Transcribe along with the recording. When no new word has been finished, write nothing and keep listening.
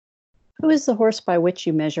Who is the horse by which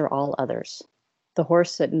you measure all others? The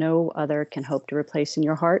horse that no other can hope to replace in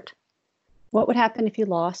your heart? What would happen if you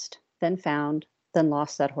lost, then found, then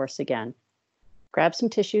lost that horse again? Grab some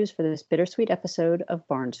tissues for this bittersweet episode of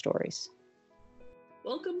Barn Stories.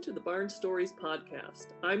 Welcome to the Barn Stories podcast.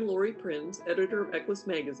 I'm Lori Prinz, editor of Equus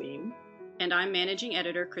Magazine. And I'm managing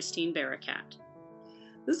editor Christine Barakat.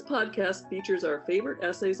 This podcast features our favorite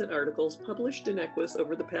essays and articles published in Equus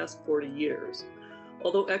over the past 40 years.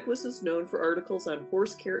 Although Equus is known for articles on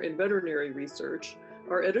horse care and veterinary research,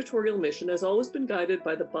 our editorial mission has always been guided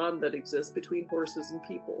by the bond that exists between horses and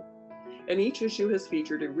people. And each issue has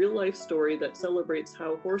featured a real-life story that celebrates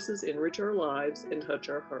how horses enrich our lives and touch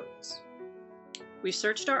our hearts. We've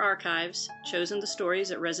searched our archives, chosen the stories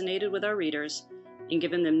that resonated with our readers, and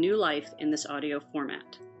given them new life in this audio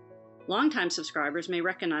format. Longtime subscribers may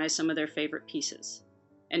recognize some of their favorite pieces.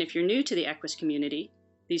 And if you're new to the Equus community,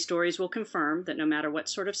 these stories will confirm that no matter what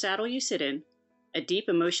sort of saddle you sit in, a deep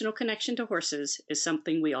emotional connection to horses is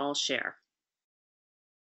something we all share.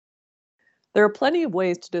 There are plenty of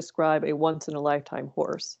ways to describe a once-in-a-lifetime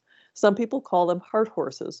horse. Some people call them heart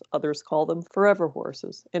horses, others call them forever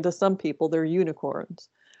horses, and to some people they're unicorns.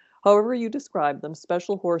 However you describe them,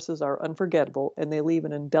 special horses are unforgettable and they leave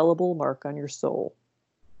an indelible mark on your soul.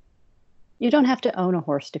 You don't have to own a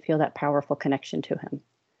horse to feel that powerful connection to him.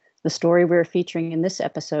 The story we're featuring in this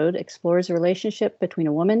episode explores a relationship between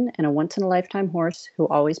a woman and a once-in-a-lifetime horse who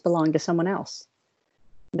always belonged to someone else.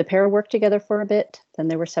 The pair worked together for a bit, then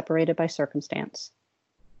they were separated by circumstance.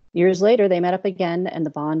 Years later, they met up again, and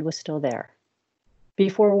the bond was still there. Be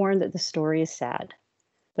forewarned that the story is sad.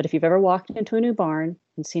 But if you've ever walked into a new barn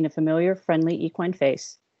and seen a familiar, friendly equine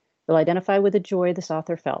face, you'll identify with the joy this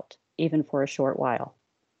author felt, even for a short while.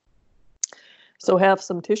 So have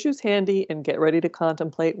some tissues handy and get ready to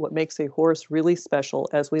contemplate what makes a horse really special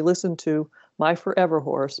as we listen to My Forever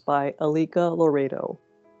Horse by Alika Loredo.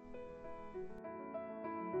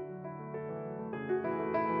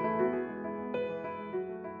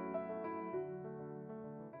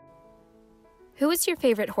 Who is your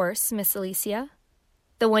favorite horse, Miss Alicia?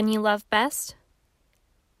 The one you love best?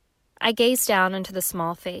 I gaze down into the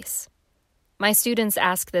small face. My students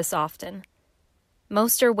ask this often.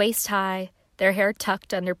 Most are waist-high, their hair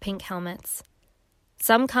tucked under pink helmets.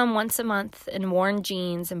 Some come once a month in worn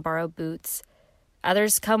jeans and borrowed boots.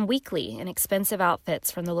 Others come weekly in expensive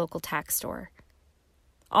outfits from the local tack store.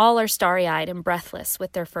 All are starry-eyed and breathless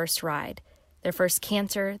with their first ride, their first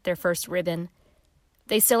canter, their first ribbon.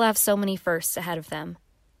 They still have so many firsts ahead of them.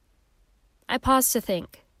 I pause to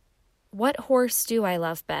think, what horse do I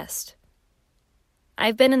love best?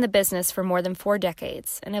 I've been in the business for more than 4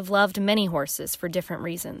 decades and have loved many horses for different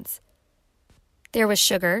reasons. There was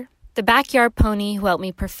Sugar, the backyard pony who helped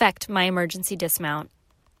me perfect my emergency dismount.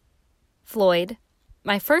 Floyd,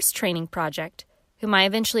 my first training project, whom I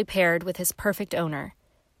eventually paired with his perfect owner.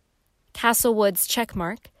 Castlewood's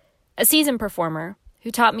Checkmark, a seasoned performer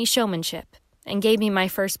who taught me showmanship and gave me my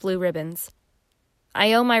first blue ribbons.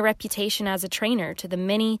 I owe my reputation as a trainer to the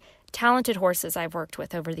many talented horses I've worked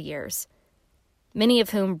with over the years, many of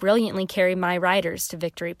whom brilliantly carry my riders to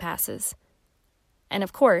victory passes. And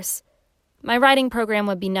of course, my riding program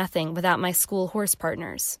would be nothing without my school horse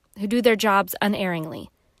partners, who do their jobs unerringly,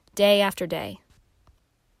 day after day.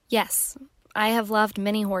 Yes, I have loved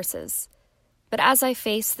many horses, but as I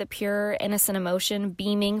face the pure, innocent emotion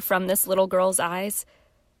beaming from this little girl's eyes,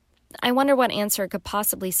 I wonder what answer could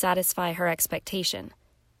possibly satisfy her expectation.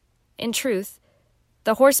 In truth,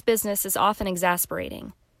 the horse business is often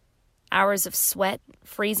exasperating. Hours of sweat,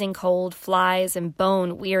 freezing cold, flies, and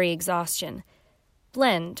bone-weary exhaustion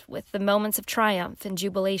blend with the moments of triumph and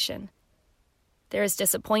jubilation. There is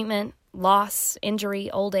disappointment, loss, injury,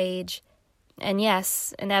 old age, and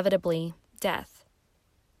yes, inevitably, death.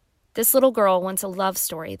 This little girl wants a love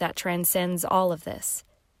story that transcends all of this.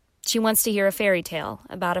 She wants to hear a fairy tale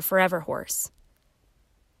about a forever horse.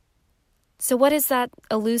 So what is that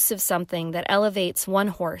elusive something that elevates one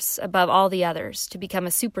horse above all the others to become a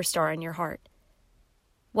superstar in your heart?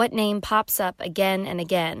 What name pops up again and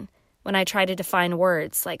again when I try to define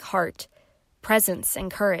words like heart, presence, and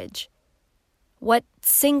courage? What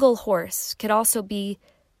single horse could also be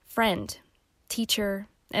friend, teacher,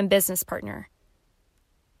 and business partner?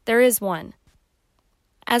 There is one.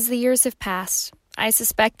 As the years have passed, I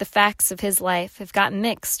suspect the facts of his life have gotten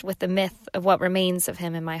mixed with the myth of what remains of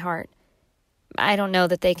him in my heart. I don't know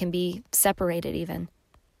that they can be separated even.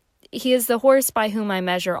 He is the horse by whom I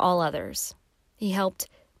measure all others. He helped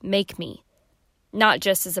make me, not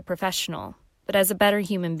just as a professional, but as a better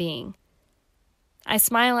human being. I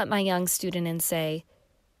smile at my young student and say,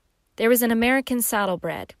 there was an American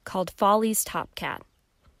saddlebred called Folly's Topcat.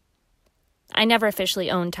 I never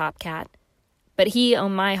officially owned Top Cat, but he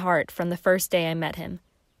owned my heart from the first day I met him.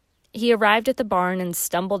 He arrived at the barn and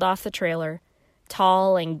stumbled off the trailer,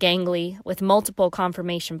 tall and gangly, with multiple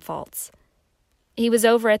conformation faults. He was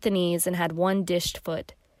over at the knees and had one dished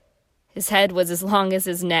foot. His head was as long as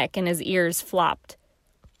his neck and his ears flopped.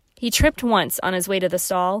 He tripped once on his way to the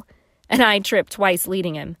stall, and I tripped twice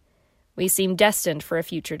leading him. We seemed destined for a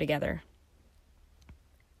future together.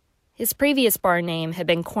 His previous barn name had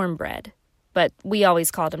been Cornbread, but we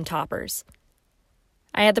always called him Toppers.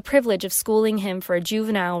 I had the privilege of schooling him for a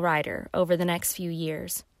juvenile rider over the next few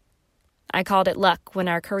years. I called it luck when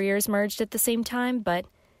our careers merged at the same time, but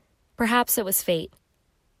perhaps it was fate.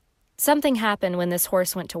 Something happened when this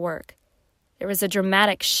horse went to work. There was a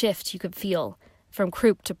dramatic shift you could feel from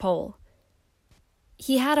croup to pole.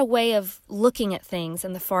 He had a way of looking at things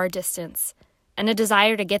in the far distance and a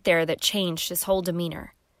desire to get there that changed his whole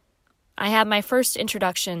demeanor. I had my first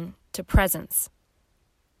introduction to presence.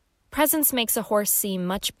 Presence makes a horse seem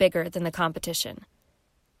much bigger than the competition.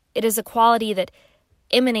 It is a quality that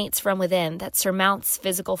emanates from within, that surmounts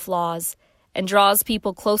physical flaws and draws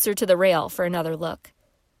people closer to the rail for another look.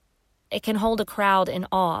 It can hold a crowd in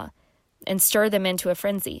awe and stir them into a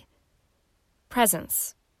frenzy.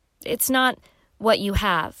 Presence. It's not what you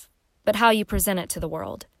have, but how you present it to the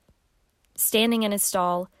world. Standing in his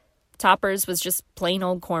stall, Toppers was just plain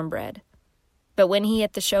old Cornbread. But when he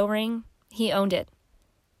hit the show ring, he owned it.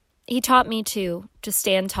 He taught me, too, to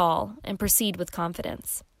stand tall and proceed with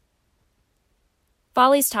confidence.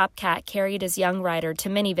 Folly's Top Cat carried his young rider to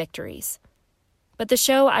many victories. But the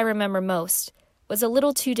show I remember most was a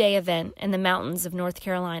little 2-day event in the mountains of North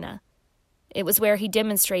Carolina. It was where he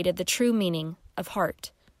demonstrated the true meaning of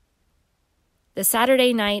heart. The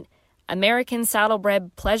Saturday night American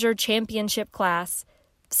Saddlebred Pleasure Championship class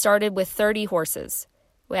started with 30 horses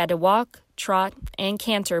who had to walk, trot, and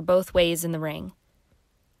canter both ways in the ring.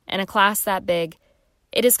 In a class that big,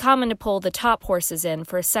 it is common to pull the top horses in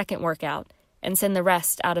for a second workout and send the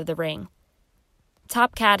rest out of the ring.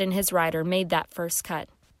 Top Cat and his rider made that first cut.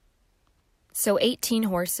 So 18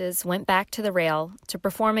 horses went back to the rail to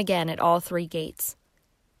perform again at all 3 gates.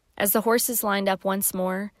 As the horses lined up once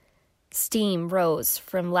more, steam rose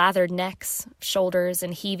from lathered necks, shoulders,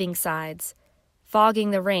 and heaving sides,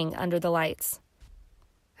 fogging the ring under the lights.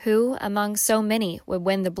 Who, among so many, would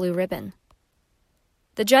win the blue ribbon?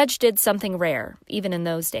 The judge did something rare, even in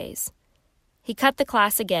those days. He cut the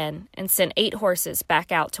class again and sent 8 horses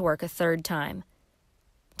back out to work a third time.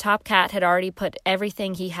 Top Cat had already put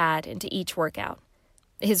everything he had into each workout.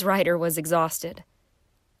 His rider was exhausted.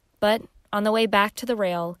 But on the way back to the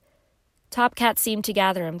rail, Top Cat seemed to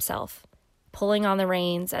gather himself, pulling on the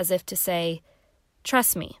reins as if to say,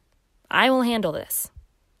 "Trust me, I will handle this."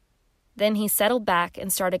 Then he settled back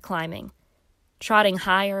and started climbing, trotting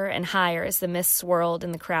higher and higher as the mist swirled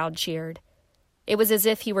and the crowd cheered. It was as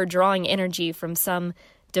if he were drawing energy from some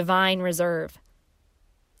divine reserve.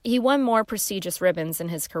 He won more prestigious ribbons in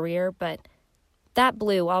his career, but that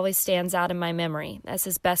blue always stands out in my memory as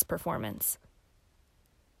his best performance.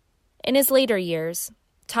 In his later years,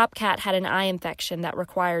 Top Cat had an eye infection that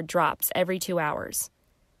required drops every 2 hours.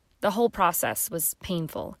 The whole process was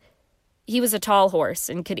painful. He was a tall horse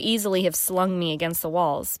and could easily have slung me against the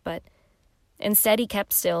walls, but instead he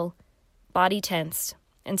kept still, body tensed,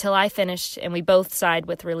 until I finished and we both sighed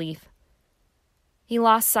with relief. He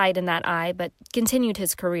lost sight in that eye, but continued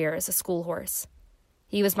his career as a school horse.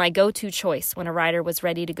 He was my go-to choice when a rider was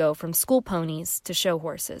ready to go from school ponies to show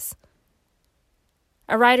horses.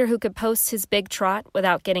 A rider who could post his big trot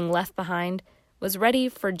without getting left behind was ready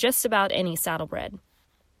for just about any saddlebred.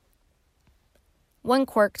 One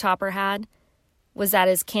quirk Topper had was that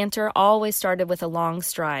his canter always started with a long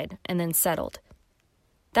stride and then settled.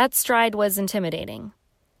 That stride was intimidating,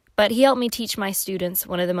 but he helped me teach my students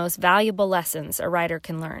one of the most valuable lessons a rider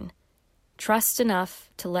can learn: trust enough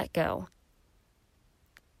to let go.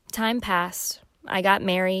 Time passed, I got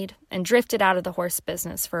married, and drifted out of the horse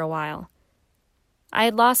business for a while. I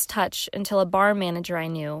had lost touch until a barn manager I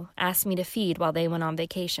knew asked me to feed while they went on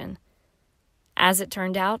vacation. As it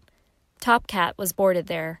turned out, Top Cat was boarded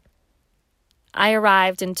there. I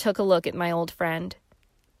arrived and took a look at my old friend.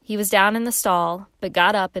 He was down in the stall, but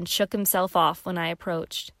got up and shook himself off when I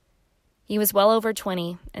approached. He was well over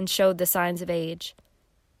 20 and showed the signs of age.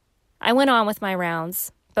 I went on with my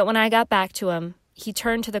rounds, but when I got back to him, he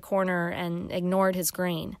turned to the corner and ignored his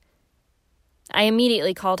grain. I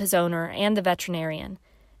immediately called his owner and the veterinarian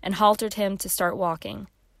and haltered him to start walking.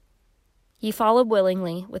 He followed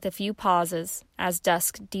willingly with a few pauses as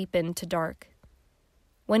dusk deepened to dark.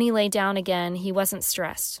 When he lay down again, he wasn't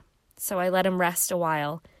stressed, so I let him rest a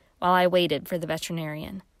while I waited for the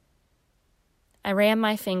veterinarian. I ran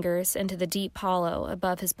my fingers into the deep hollow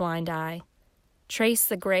above his blind eye, traced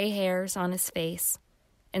the gray hairs on his face,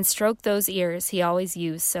 and stroked those ears he always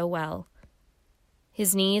used so well.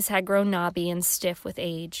 His knees had grown knobby and stiff with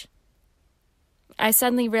age. I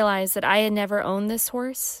suddenly realized that I had never owned this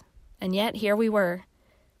horse, and yet here we were,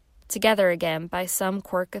 together again by some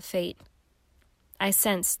quirk of fate. I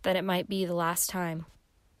sensed that it might be the last time.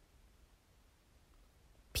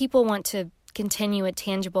 People want to continue a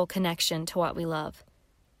tangible connection to what we love.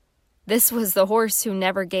 This was the horse who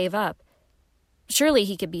never gave up. Surely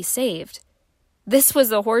he could be saved. This was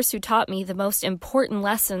the horse who taught me the most important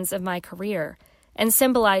lessons of my career and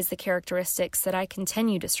symbolized the characteristics that I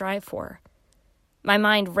continue to strive for. My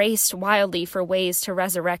mind raced wildly for ways to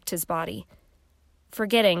resurrect his body,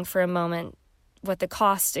 forgetting for a moment what the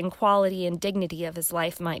cost and quality and dignity of his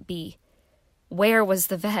life might be. Where was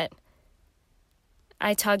the vet?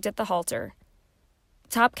 I tugged at the halter.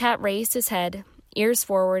 Top Cat raised his head, ears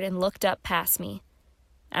forward, and looked up past me,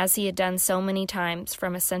 as he had done so many times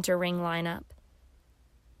from a center ring lineup.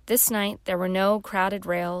 This night there were no crowded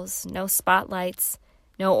rails, no spotlights,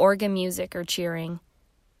 no organ music or cheering.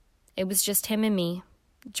 It was just him and me,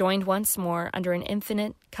 joined once more under an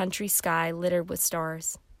infinite country sky littered with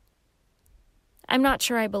stars. I'm not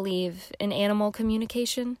sure I believe in animal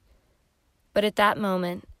communication, but at that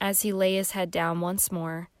moment, as he lay his head down once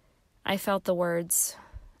more, I felt the words,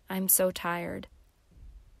 "I'm so tired."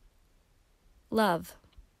 Love.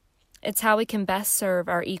 It's how we can best serve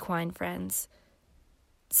our equine friends.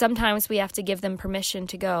 Sometimes we have to give them permission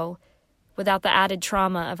to go, without the added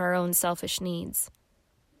trauma of our own selfish needs.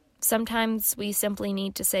 Sometimes we simply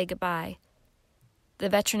need to say goodbye. The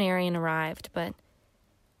veterinarian arrived, but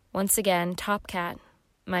once again, Top Cat,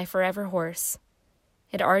 my forever horse,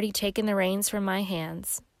 had already taken the reins from my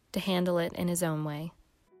hands to handle it in his own way.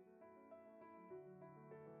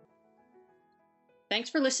 Thanks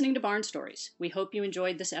for listening to Barn Stories. We hope you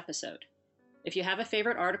enjoyed this episode. If you have a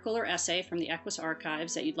favorite article or essay from the Equus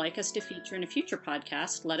archives that you'd like us to feature in a future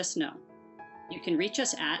podcast, let us know. You can reach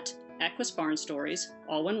us at equusbarnstories,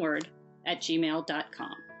 all one word,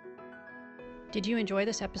 @gmail.com. Did you enjoy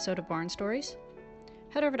this episode of Barn Stories?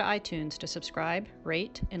 Head over to iTunes to subscribe,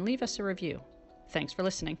 rate, and leave us a review. Thanks for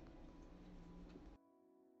listening.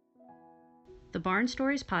 The Barn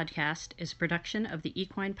Stories podcast is a production of the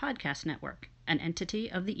Equine Podcast Network, an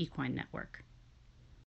entity of the Equine Network.